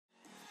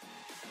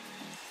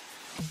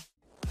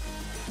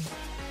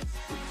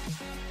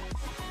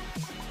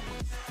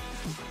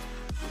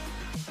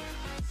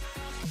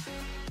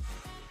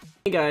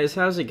Hey guys,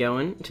 how's it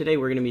going? Today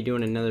we're going to be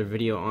doing another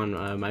video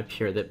on my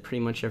pure that pretty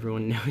much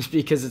everyone knows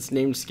because it's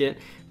named Skit.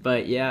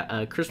 But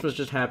yeah, Christmas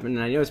just happened,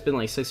 and I know it's been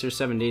like 6 or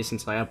 7 days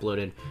since I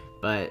uploaded,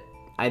 but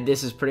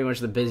this is pretty much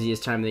the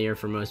busiest time of the year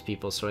for most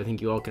people, so I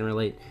think you all can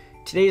relate.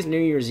 Today is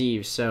New Year's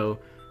Eve, so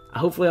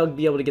hopefully I'll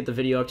be able to get the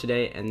video up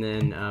today, and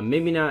then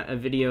maybe not a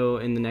video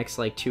in the next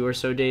like 2 or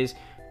so days,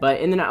 but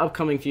in the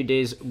upcoming few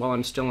days while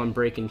I'm still on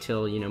break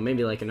until, you know,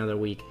 maybe like another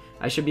week,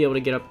 I should be able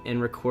to get up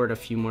and record a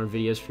few more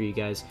videos for you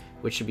guys,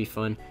 which should be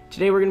fun.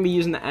 Today we're going to be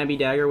using the Abbey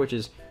Dagger, which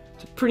is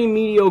a pretty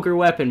mediocre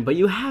weapon, but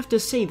you have to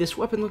say, this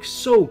weapon looks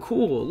so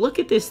cool. Look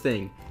at this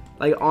thing.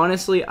 Like,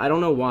 honestly, I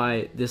don't know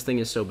why this thing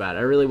is so bad.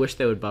 I really wish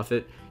they would buff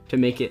it to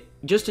make it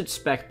just its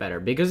spec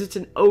better, because it's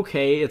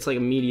it's like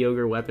a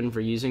mediocre weapon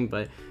for using,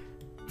 but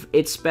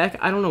its spec,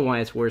 I don't know why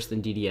it's worse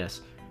than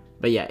DDS.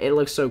 But yeah, it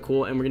looks so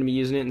cool, and we're going to be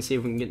using it and see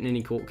if we can get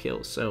any cool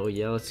kills. So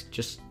yeah, let's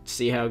just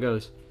see how it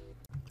goes.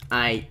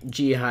 Alright,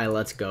 G-High,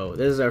 let's go.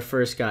 This is our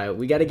first guy.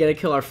 We gotta get a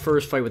kill our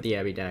first fight with the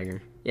Abbey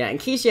Dagger. Yeah, in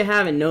case you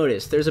haven't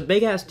noticed, there's a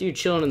big-ass dude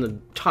chilling in the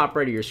top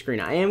right of your screen.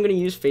 I am gonna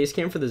use face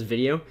cam for this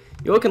video.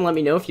 You all can let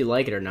me know if you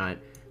like it or not.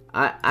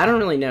 I don't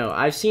really know.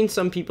 I've seen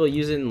some people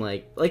use it in,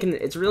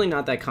 it's really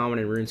not that common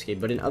in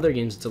RuneScape, but in other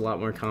games it's a lot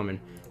more common.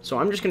 So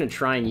I'm just gonna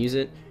try and use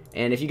it,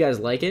 and if you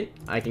guys like it,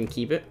 I can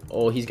keep it.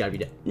 Oh, he's gotta be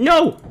dead.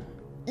 No!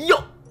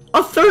 Yo!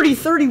 A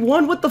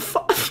 30-31? What the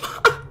fuck?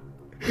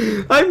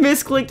 I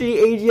misclicked the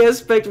AGS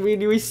spec,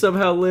 we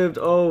somehow lived.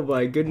 Oh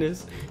my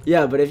goodness.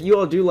 Yeah, but if you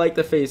all do like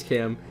the face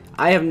cam,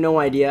 I have no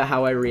idea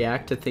how I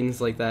react to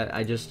things like that.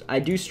 I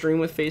do stream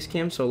with face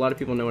cam, so a lot of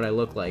people know what I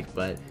look like,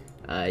 but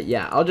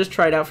yeah, I'll just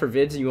try it out for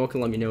vids and you all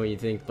can let me know what you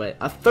think. But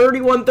a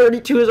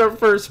 31-32 is our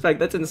first spec.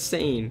 That's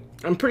insane.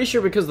 I'm pretty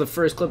sure because the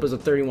first clip was a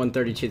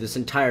 31-32, this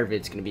entire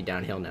vid's gonna be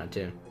downhill now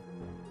too.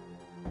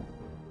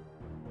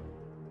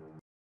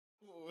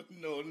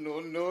 No, no,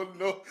 no,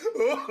 no.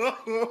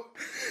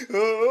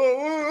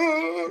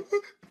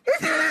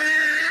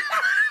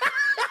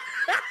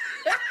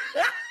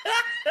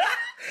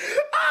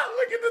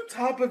 Look at the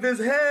top of his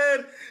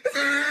head.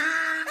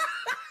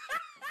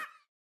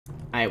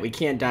 Alright, we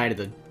can't die to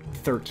the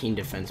 13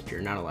 defense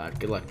pure. Not allowed.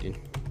 Good luck, dude.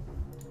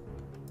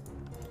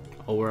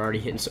 Oh, we're already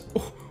hitting so.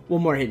 Oh,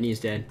 one more hit and he's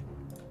dead.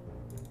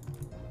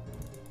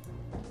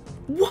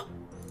 What?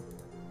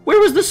 Where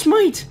was the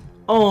smite?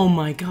 Oh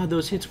my god,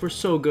 those hits were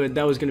so good.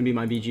 That was gonna be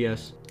my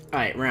BGS.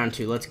 Alright, round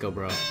 2. Let's go,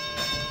 bro.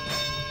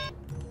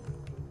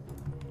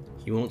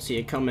 You won't see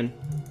it coming.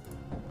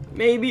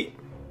 Maybe.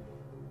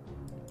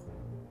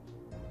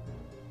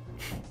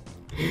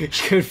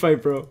 Good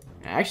fight, bro.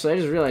 Actually, I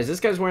just realized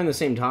this guy's wearing the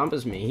same top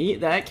as me.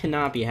 That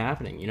cannot be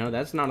happening. You know,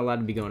 that's not allowed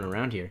to be going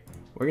around here.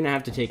 We're gonna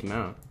have to take him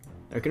out.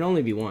 There can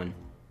only be one.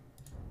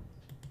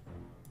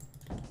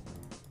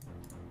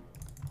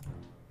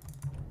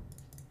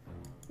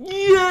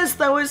 Yes,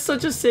 that was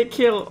such a sick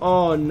kill.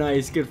 Oh,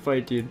 nice. Good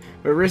fight, dude.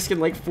 We're risking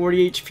like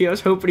 40 HP. I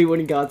was hoping he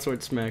wouldn't God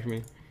Sword smack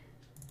me.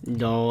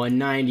 No, a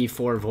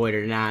 94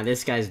 Voider. Nah,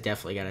 this guy's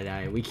definitely gotta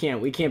die. We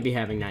can't be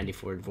having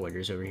 94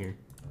 Voiders over here.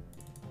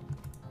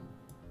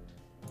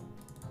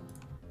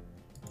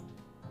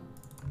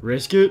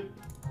 Risk it.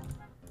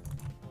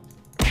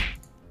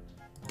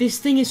 This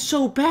thing is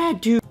so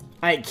bad, dude.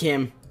 Alright,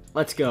 Kim.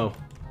 Let's go.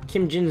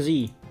 Kim Jin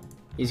Z.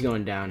 He's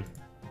going down.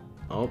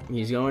 Oh,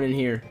 he's going in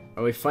here.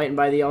 Are we fighting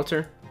by the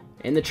altar?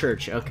 In the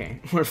church. Okay.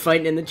 We're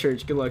fighting in the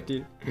church. Good luck,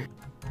 dude.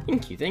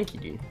 Thank you,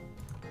 dude.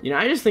 You know,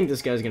 I just think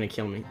this guy's gonna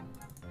kill me.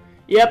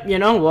 Yep, you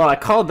know, well, I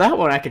called that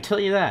one, I could tell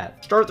you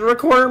that. Start the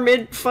recorder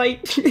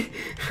mid-fight.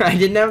 I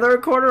didn't have the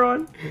recorder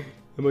on.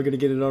 Am I gonna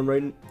get it on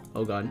right?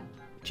 Oh, God.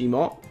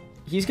 Gmaul.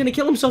 He's gonna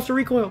kill himself to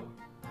recoil.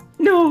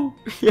 No.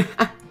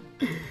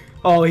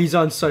 Oh, he's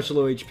on such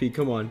low HP.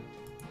 Come on.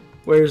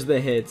 Where's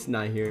the hits?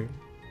 Not here.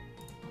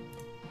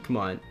 Come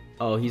on.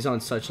 Oh, he's on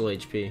such low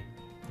HP.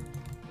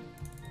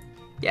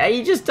 Yeah,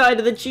 he just died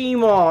to the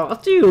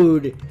Gmaul.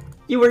 Dude,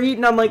 you were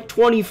eating on like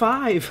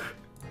 25.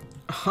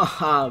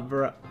 Haha,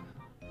 bro.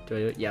 Do I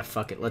do it? Yeah,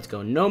 fuck it. Let's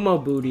go. No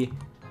more booty.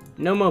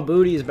 No more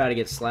booty is about to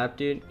get slapped,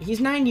 dude. He's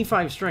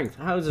 95 strength.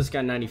 How is this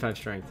guy 95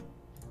 strength?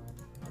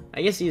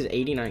 I guess he is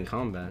 89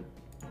 combat.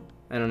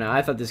 I don't know.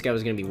 I thought this guy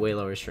was going to be way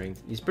lower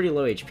strength. He's pretty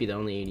low HP, though.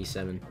 Only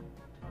 87.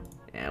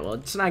 Yeah, well,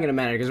 it's not going to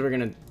matter because we're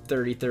going to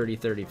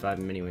 30-35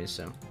 him anyways,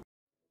 so.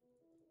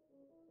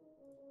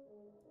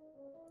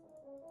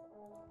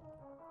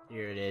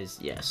 Here it is.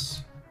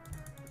 Yes.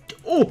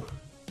 Oh!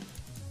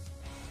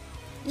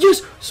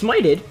 Yes!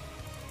 Smited!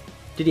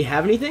 Did he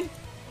have anything?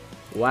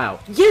 Wow.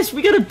 Yes!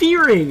 We got a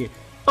B-ring!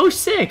 Oh,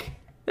 sick!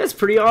 That's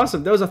pretty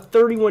awesome. That was a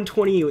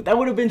 31-28. That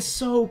would have been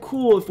so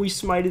cool if we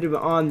smited him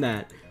on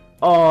that.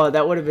 Oh,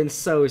 that would have been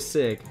so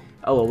sick.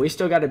 Oh, well, we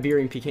still got a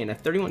B-ring PK and a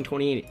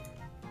 31-28.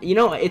 You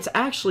know, it's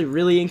actually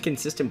really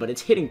inconsistent, but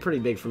it's hitting pretty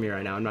big for me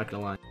right now. I'm not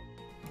gonna lie.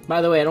 By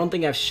the way, I don't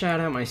think I've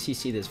shouted out my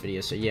CC this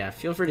video, so yeah,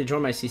 feel free to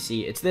join my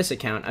CC. It's this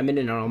account. I'm in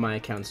it on all my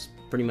accounts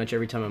pretty much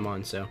every time I'm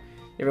on, so if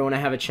you ever want to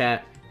have a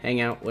chat,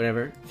 hang out,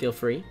 whatever, feel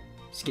free.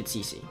 Skit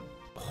CC.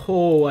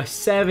 Oh, a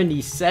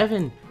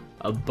 77.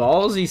 A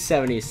ballsy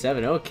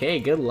 77. Okay,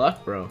 good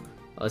luck, bro.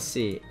 Let's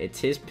see. It's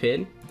his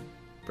pid.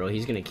 Bro,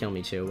 he's gonna kill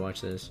me too. Watch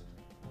this.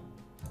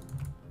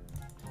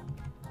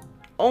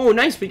 Oh,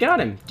 nice. We got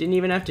him. Didn't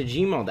even have to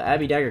Gmaul. The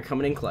Abby Dagger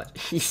coming in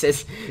clutch. He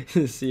says,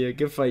 see ya.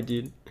 Good fight,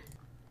 dude.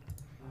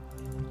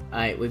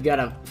 Alright, we've got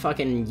a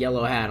fucking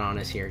yellow hat on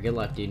us here. Good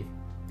luck, dude.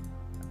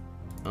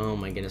 Oh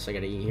my goodness, I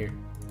gotta eat here.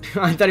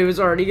 I thought he was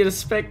already gonna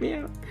spec me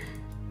out.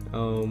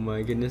 Oh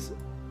my goodness.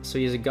 So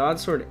he has a God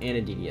Sword and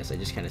a DDS. I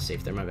just kind of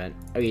saved there, my bad.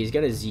 Okay, he's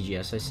got a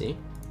ZGS, I see.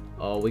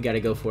 Oh, we gotta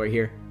go for it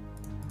here.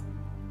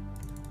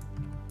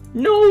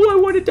 No, I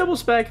wanted double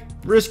spec.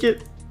 Risk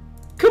it.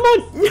 Come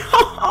on.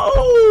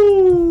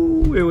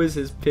 No! It was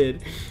his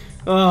pid.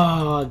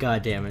 Oh,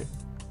 god damn it.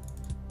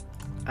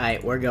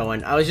 Alright, we're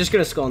going. I was just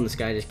gonna skull and this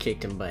guy just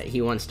kicked him, but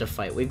he wants to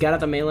fight. We've got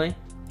out the melee.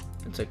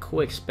 That's a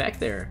quick spec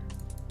there.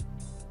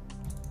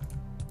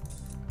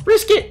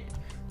 Risk it!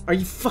 Are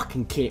you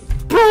fucking kidding?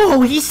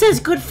 Bro, he says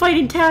good fight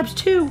in tabs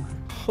too.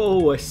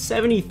 Oh, a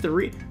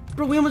 73.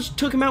 Bro, we almost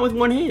took him out with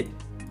one hit.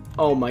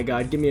 Oh my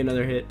god, give me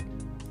another hit.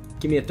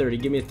 Give me a 30.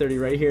 Give me a 30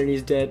 right here and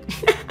he's dead.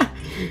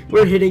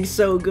 We're hitting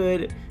so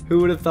good. Who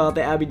would have thought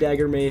the Abby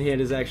Dagger main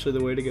hand is actually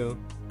the way to go?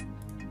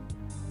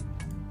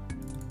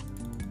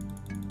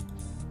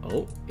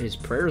 Oh, his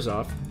prayer's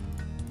off.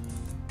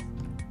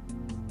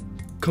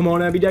 Come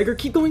on, Abby Dagger,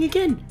 keep going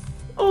again.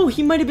 Oh,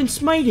 he might have been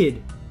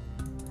smited.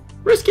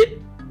 Risk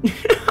it.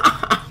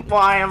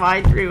 Why am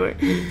I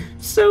doing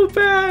so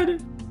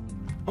bad?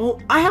 Oh,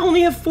 I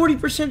only have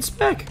 40%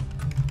 spec.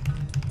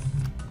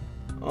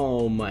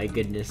 Oh my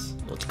goodness.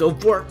 Let's go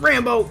for it,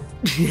 Rambo.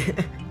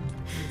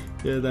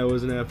 Yeah, that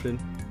wasn't happening.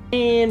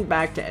 And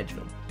back to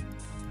Edgeville.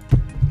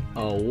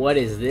 Oh, what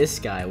is this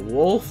guy?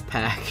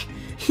 Wolfpack.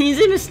 He's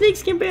in a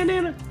snakeskin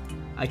bandana.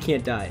 I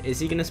can't die. Is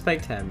he gonna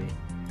spec tab me?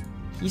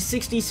 He's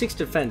 66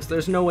 defense.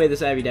 There's no way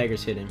this Abby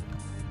Dagger's hitting.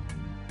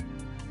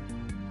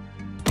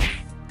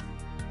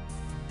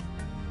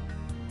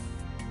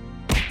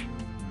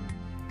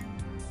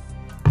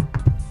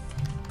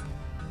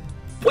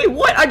 Wait,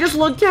 what? I just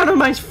looked down on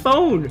my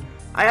phone.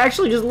 I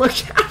actually just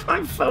looked at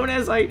my phone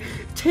as I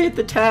hit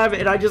the tab,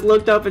 and I just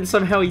looked up, and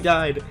somehow he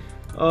died.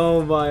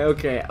 Oh my,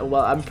 okay.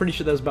 Well, I'm pretty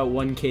sure that was about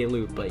 1k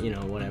loot, but you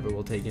know, whatever.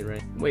 We'll take it,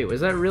 right? Wait,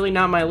 was that really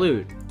not my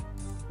loot?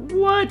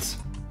 What?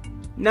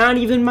 Not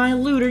even my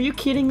loot. Are you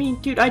kidding me?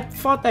 Dude, I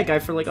fought that guy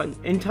for like an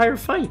entire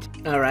fight.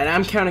 Alright,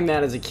 I'm counting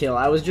that as a kill.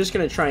 I was just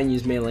gonna try and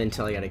use melee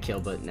until I got a kill,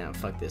 but now,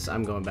 fuck this.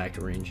 I'm going back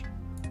to range.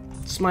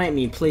 Smite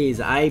me, please.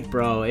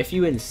 Bro, if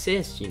you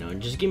insist, you know,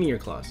 just give me your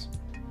claws.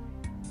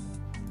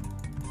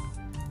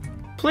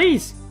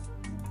 Please.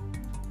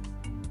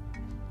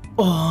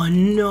 Oh,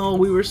 no.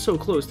 We were so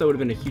close. That would have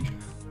been a huge...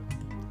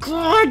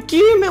 God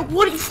damn it.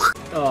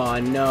 What? Oh,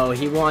 no.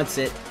 He wants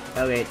it.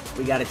 Okay,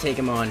 we gotta take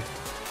him on.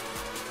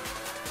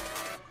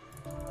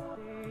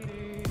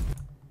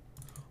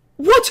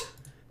 What?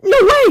 No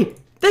way.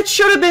 That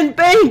should have been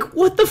bank.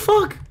 What the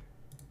fuck?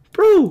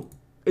 Bro,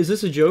 is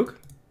this a joke?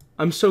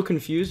 I'm so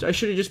confused. I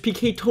should have just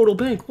PK'd total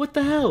bank. What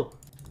the hell?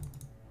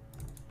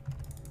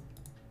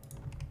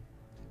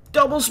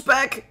 Double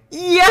spec.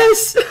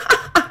 Yes!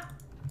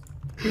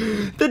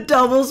 The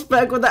double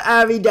spec with the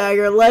Abby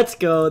Dagger. Let's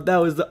go. That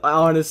was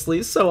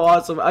honestly so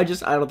awesome. I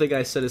don't think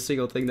I said a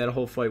single thing that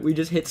whole fight. We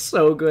just hit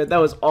so good. That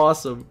was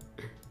awesome.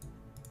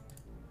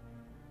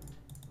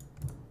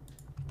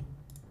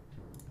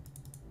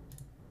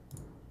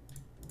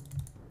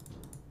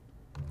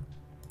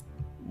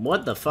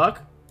 What the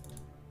fuck?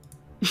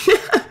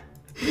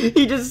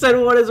 He just said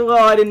what as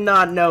well. I did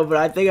not know, but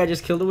I think I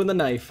just killed him with a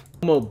knife.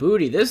 Mo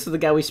Booty. This is the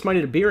guy we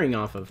smited a B-ring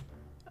off of.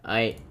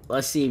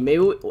 Let's see.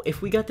 Maybe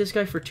if we got this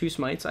guy for 2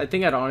 smites, I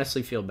think I'd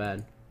honestly feel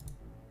bad.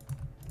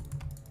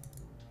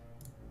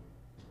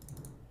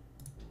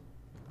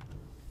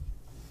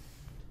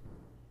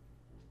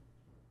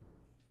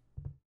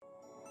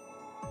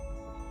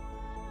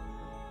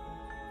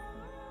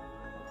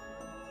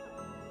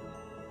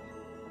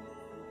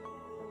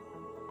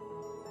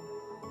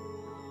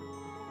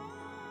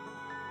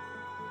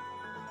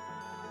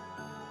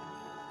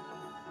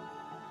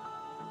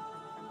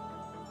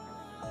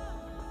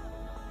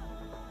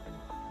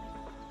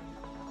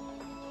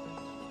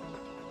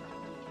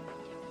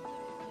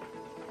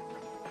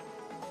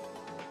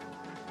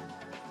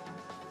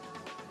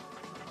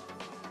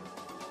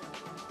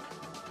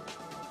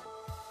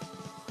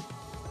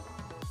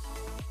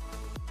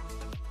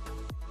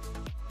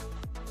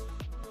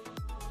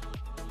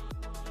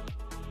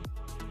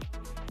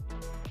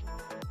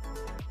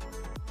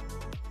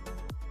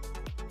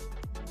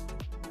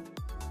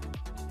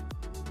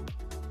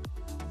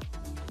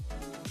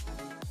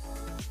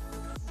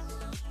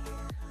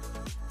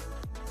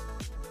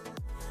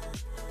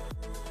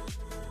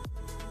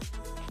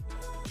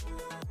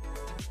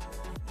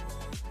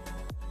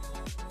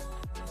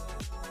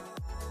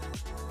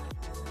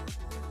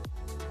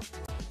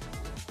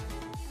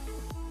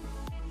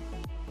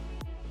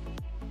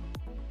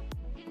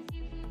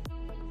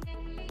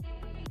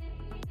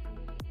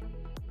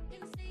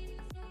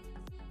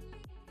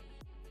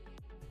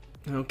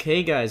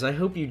 Okay guys, I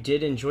hope you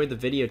did enjoy the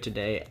video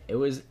today. It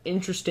was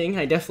interesting.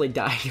 I definitely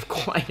died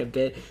quite a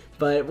bit,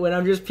 but when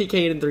I'm just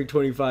PK'd in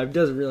 325, it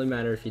doesn't really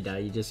matter if you die.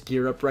 You just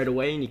gear up right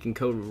away and you can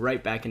code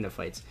right back into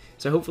fights.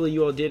 So hopefully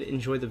you all did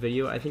enjoy the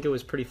video. I think it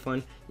was pretty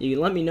fun. You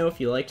can let me know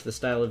if you liked the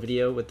style of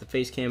video with the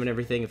face cam and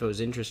everything, if it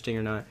was interesting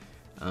or not.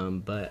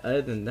 But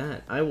other than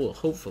that, I will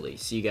hopefully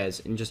see you guys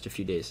in just a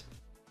few days.